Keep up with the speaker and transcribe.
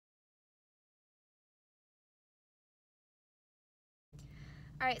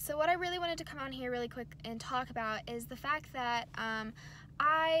Alright, so what I really wanted to come on here really quick and talk about is the fact that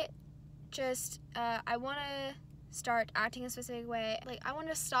I want to start acting a specific way. Like, I want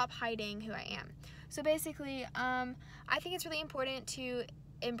to stop hiding who I am. So basically, I think it's really important to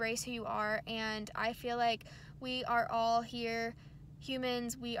embrace who you are, and I feel like we are all here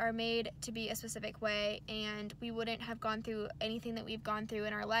humans. We are made to be a specific way, and we wouldn't have gone through anything that we've gone through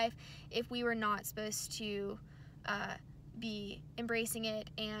in our life if we were not supposed to be embracing it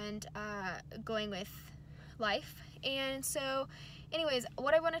and going with life. And so anyways,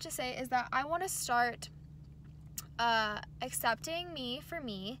 what I wanted to say is that I want to start accepting me for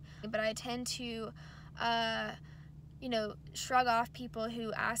me, but I tend to shrug off people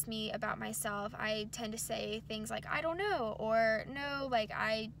who ask me about myself. I tend to say things like, I don't know, or no, like,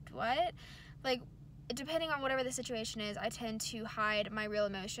 what? Like, depending on whatever the situation is, I tend to hide my real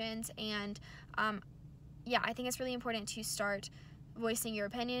emotions. And yeah, I think it's really important to start voicing your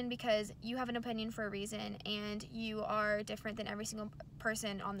opinion, because you have an opinion for a reason, and you are different than every single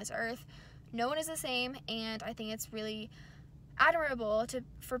person on this earth. No one is the same, and I think it's really admirable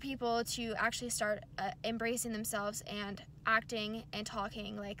for people to actually start embracing themselves and acting and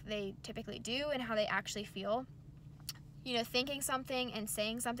talking like they typically do and how they actually feel. You know, thinking something and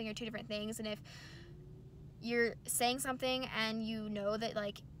saying something are two different things, and if you're saying something and you know that,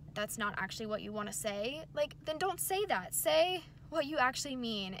 like, that's not actually what you want to say, like, then don't say that. Say what you actually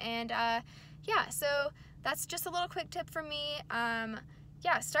mean. And yeah, so that's just a little quick tip from me.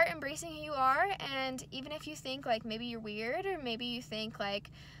 Yeah, start embracing who you are, and even if you think like maybe you're weird, or maybe you think like,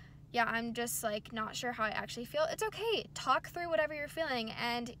 yeah, I'm just like not sure how I actually feel, it's okay. Talk through whatever you're feeling,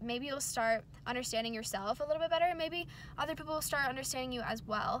 and maybe you'll start understanding yourself a little bit better, and maybe other people will start understanding you as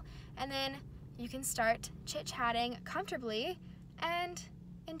well, and then you can start chit-chatting comfortably and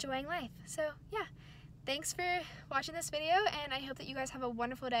enjoying life. So yeah, thanks for watching this video, and I hope that you guys have a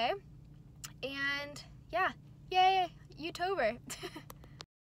wonderful day. And yeah, yay, youtober.